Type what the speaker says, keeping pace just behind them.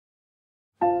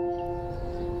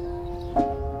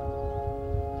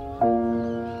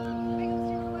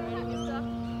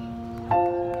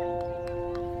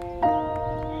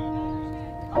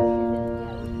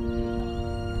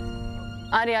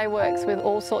RDA works with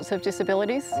all sorts of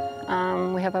disabilities.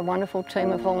 We have a wonderful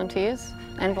team of volunteers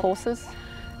and horses,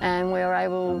 and we are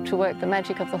able to work the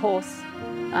magic of the horse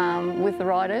with the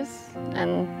riders,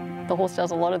 and the horse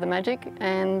does a lot of the magic,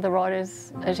 and the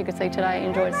riders, as you can see today,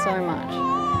 enjoy it so much.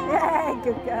 Yeah,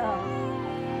 good girl.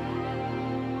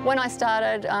 When I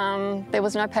started, there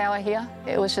was no power here.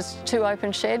 It was just 2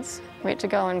 open sheds. We had to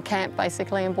go and camp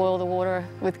basically and boil the water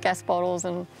with gas bottles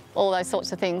and all those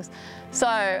sorts of things. So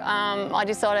I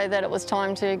decided that it was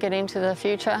time to get into the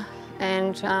future,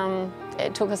 and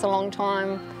it took us a long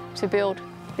time to build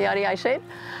the RDA shed,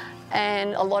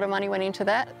 and a lot of money went into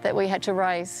that we had to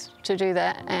raise to do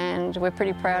that, and we're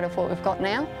pretty proud of what we've got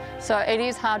now. So it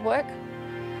is hard work,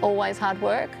 always hard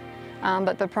work,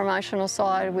 but the promotional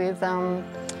side with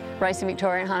Racing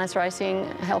Victoria and Harness Racing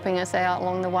helping us out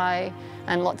along the way,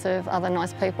 and lots of other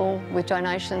nice people with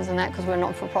donations and that, because we're a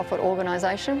not-for-profit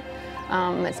organisation.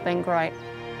 It's been great.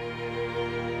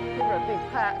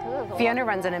 Fiona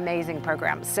runs an amazing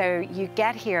program. So you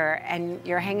get here and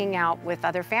you're hanging out with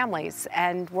other families,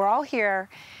 and we're all here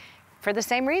for the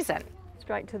same reason.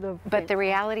 Straight to the... But the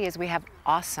reality is we have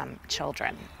awesome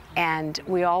children, and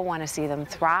we all want to see them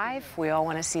thrive. We all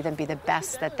want to see them be the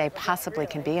best that they possibly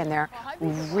can be, and they're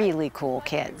really cool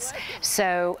kids.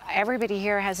 So everybody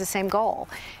here has the same goal.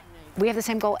 We have the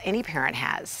same goal any parent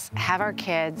has: have our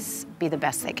kids be the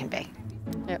best they can be.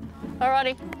 Yep.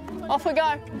 Alrighty, off we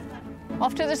go.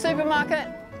 Off to the supermarket.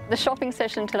 The shopping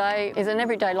session today is an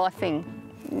everyday life thing.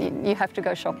 You have to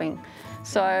go shopping.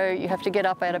 So you have to get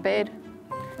up out of bed,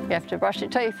 you have to brush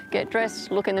your teeth, get dressed,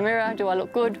 look in the mirror, do I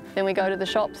look good? Then we go to the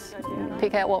shops,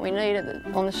 pick out what we need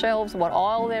on the shelves, what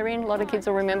aisle they're in. A lot of kids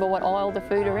will remember what aisle the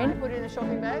food are in. Put it in the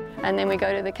shopping bag. And then we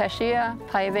go to the cashier,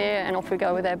 pay there, and off we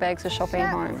go with our bags of shopping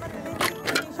home.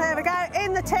 There we go,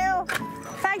 in the till.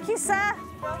 Thank you, sir.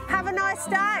 Have a nice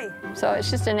day. So it's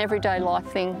just an everyday life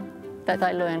thing that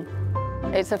they learn.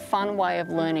 It's a fun way of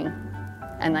learning,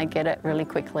 and they get it really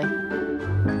quickly.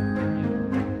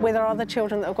 With our other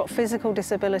children that have got physical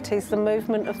disabilities, the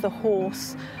movement of the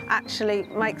horse actually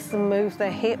makes them move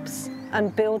their hips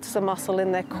and builds the muscle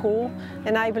in their core,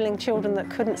 enabling children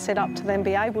that couldn't sit up to then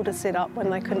be able to sit up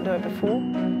when they couldn't do it before.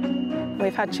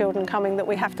 We've had children coming that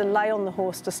we have to lay on the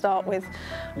horse to start with,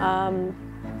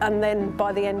 and then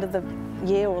by the end of the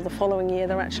year or the following year,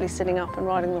 they're actually sitting up and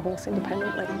riding the horse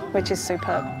independently, which is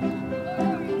superb.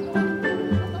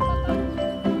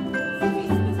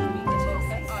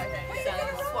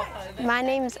 My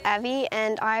name's Abby,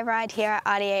 and I ride here at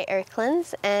RDA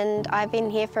Oaklands, and I've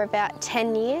been here for about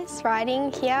 10 years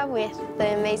riding here with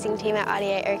the amazing team at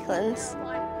RDA Oaklands.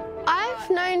 I've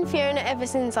known Fiona ever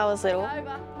since I was little.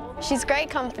 She's great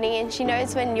company, and she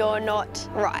knows when you're not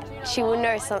right. She will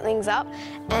know something's up,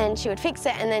 and she would fix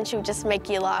it, and then she'll just make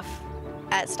you laugh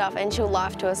at stuff, and she'll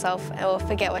laugh to herself or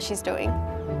forget what she's doing.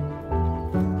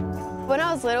 When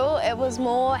I was little, it was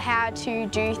more how to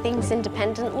do things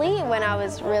independently when I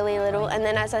was really little, and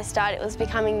then as I started, it was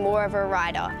becoming more of a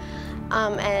rider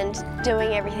and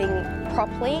doing everything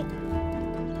properly.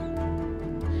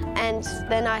 And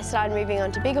then I started moving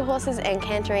on to bigger horses and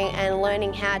cantering and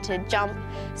learning how to jump,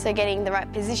 so getting the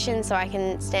right position so I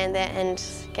can stand there and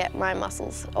get my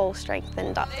muscles all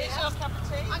strengthened up.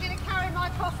 I'm going to carry my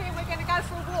coffee and we're going to go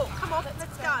for a walk. Come on,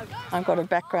 let's go. I've got a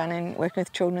background in working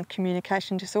with children with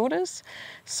communication disorders,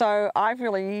 so I've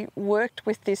really worked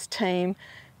with this team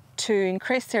to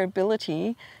increase their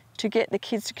ability to get the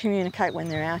kids to communicate when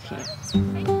they're out here.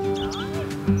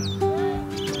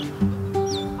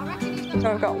 So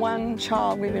I've got one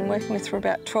child we've been working with for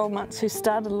about 12 months who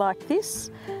started like this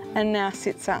and now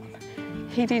sits up.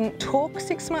 He didn't talk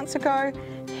 6 months ago.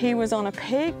 He was on a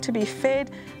peg to be fed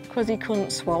because he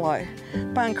couldn't swallow.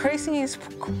 By increasing his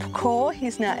core,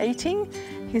 he's now eating,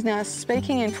 he's now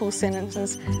speaking in full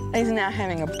sentences, he's now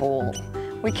having a ball.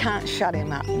 We can't shut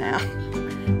him up now.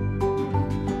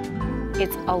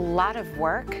 It's a lot of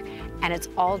work, and it's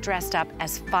all dressed up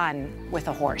as fun with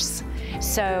a horse.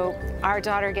 So our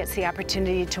daughter gets the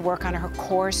opportunity to work on her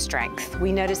core strength.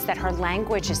 We notice that her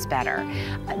language is better,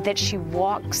 that she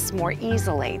walks more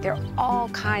easily. There are all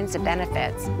kinds of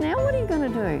benefits. Now what are you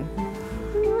going to do?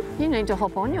 You need to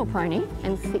hop on your pony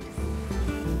and sit.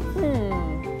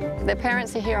 The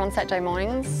parents are here on Saturday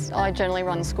mornings. I generally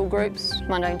run school groups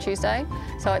Monday and Tuesday,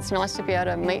 so it's nice to be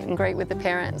able to meet and greet with the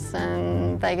parents,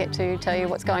 and they get to tell you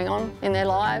what's going on in their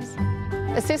lives.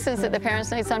 Assistance that the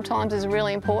parents need sometimes is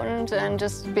really important, and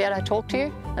just be able to talk to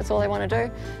you. That's all they want to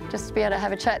do. Just be able to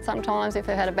have a chat sometimes if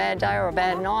they've had a bad day or a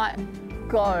bad night.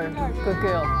 Go, good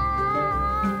girl.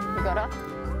 You got her?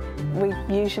 We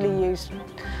usually use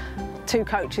two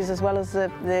coaches as well as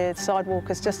the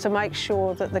sidewalkers, just to make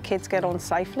sure that the kids get on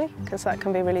safely, because that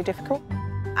can be really difficult.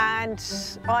 And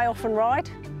I often ride,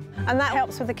 and that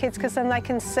helps with the kids because then they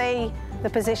can see the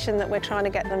position that we're trying to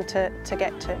get them to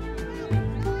get to.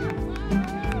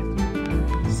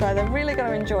 So they've really got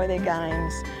to enjoy their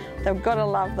games. They've got to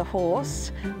love the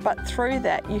horse, but through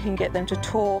that you can get them to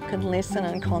talk and listen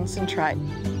and concentrate.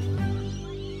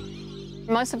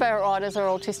 Most of our riders are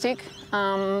autistic,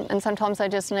 and sometimes they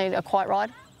just need a quiet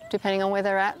ride, depending on where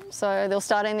they're at. So they'll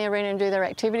start in the arena and do their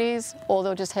activities, or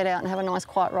they'll just head out and have a nice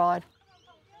quiet ride.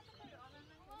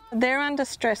 They're under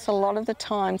stress a lot of the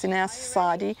times in our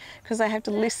society because they have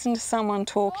to listen to someone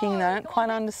talking, they don't quite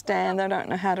understand, they don't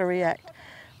know how to react.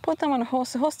 Put them on a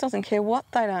horse, the horse doesn't care what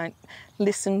they don't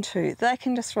listen to, they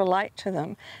can just relate to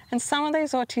them. And some of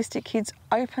these autistic kids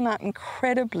open up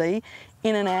incredibly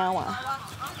in an hour.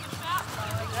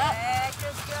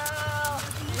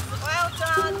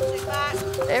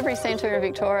 Every centre in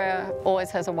Victoria always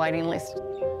has a waiting list.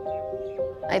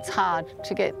 It's hard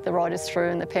to get the riders through,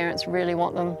 and the parents really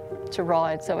want them to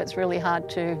ride, so it's really hard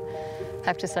to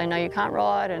have to say, no, you can't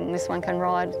ride, and this one can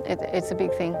ride. It's a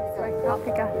big thing.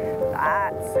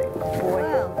 That's it, boy.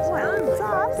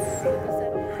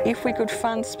 If we could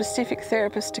fund specific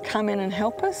therapists to come in and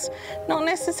help us, not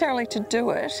necessarily to do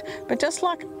it, but just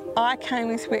like I came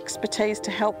with expertise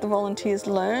to help the volunteers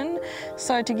learn,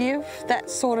 so to give that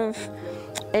sort of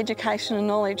education and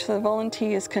knowledge so the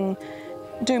volunteers can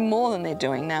do more than they're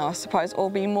doing now, I suppose,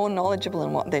 or be more knowledgeable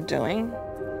in what they're doing.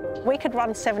 We could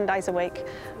run 7 days a week.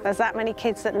 There's that many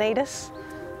kids that need us.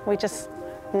 We just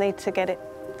need to get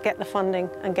the funding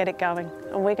and get it going,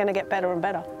 and we're going to get better and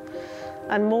better.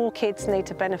 And more kids need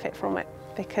to benefit from it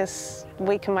because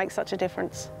we can make such a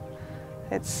difference.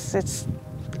 It's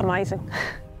amazing.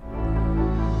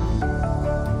 Good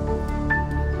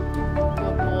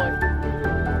boy.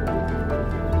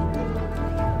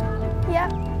 Yeah.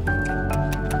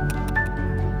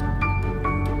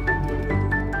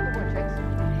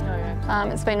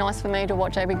 It's been nice for me to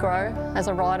watch Abby grow as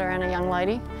a rider and a young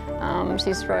lady.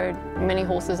 She's rode many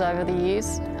horses over the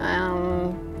years,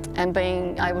 and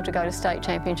being able to go to state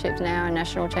championships now and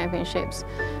national championships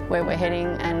where we're heading,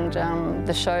 and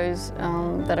the shows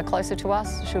that are closer to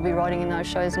us, she'll be riding in those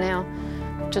shows now.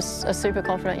 Just a super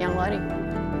confident young lady.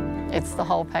 It's the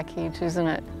whole package, isn't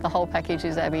it? The whole package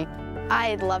is Abby.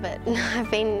 I love it. I've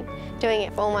been doing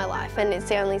it for all my life, and it's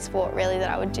the only sport really that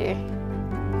I would do.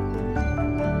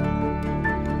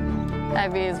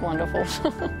 Abby is wonderful.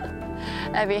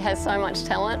 Abby has so much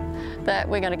talent that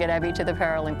we're going to get Abby to the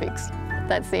Paralympics.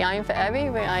 That's the aim for Abby.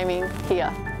 We're aiming here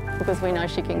because we know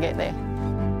she can get there.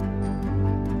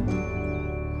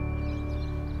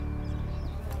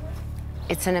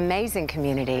 It's an amazing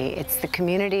community. It's the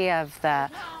community of the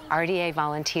RDA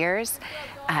volunteers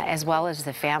as well as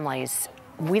the families.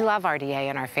 We love RDA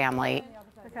in our family.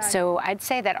 So I'd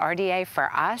say that RDA for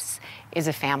us is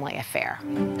a family affair.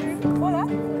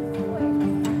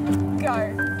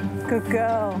 Go. Good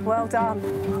girl, well done.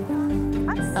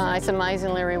 It's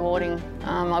amazingly rewarding.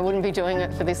 I wouldn't be doing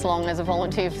it for this long as a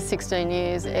volunteer for 16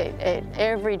 years.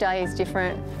 Every day is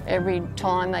different. Every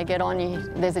time they get on,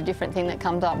 there's a different thing that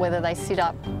comes up, whether they sit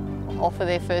up, offer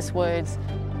their first words,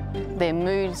 their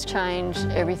moods change,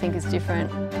 everything is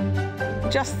different.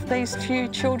 Just these few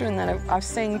children that I've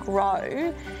seen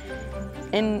grow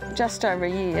in just over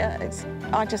a year,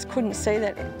 I just couldn't see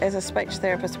that as a speech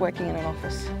therapist working in an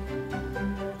office.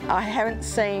 I haven't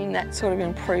seen that sort of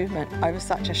improvement over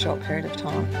such a short period of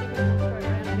time.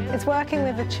 It's working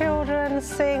with the children,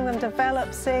 seeing them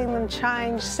develop, seeing them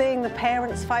change, seeing the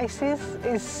parents' faces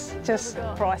is just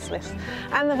priceless.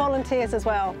 And the volunteers as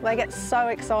well. They get so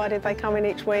excited. They come in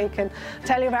each week and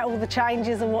tell you about all the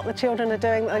changes and what the children are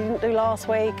doing that they didn't do last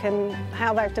week and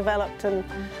how they've developed. And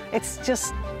it's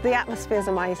just, the atmosphere is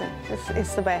amazing.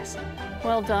 It's the best.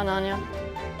 Well done, Anya.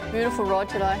 Beautiful ride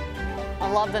today. I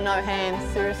love the no hands,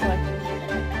 seriously.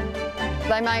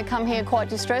 They may come here quite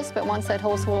distressed, but once that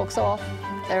horse walks off,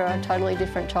 they're a totally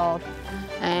different child.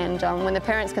 And when the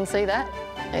parents can see that,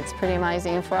 it's pretty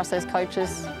amazing. And for us as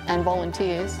coaches and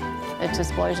volunteers, it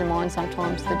just blows your mind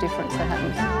sometimes, the difference that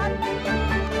happens.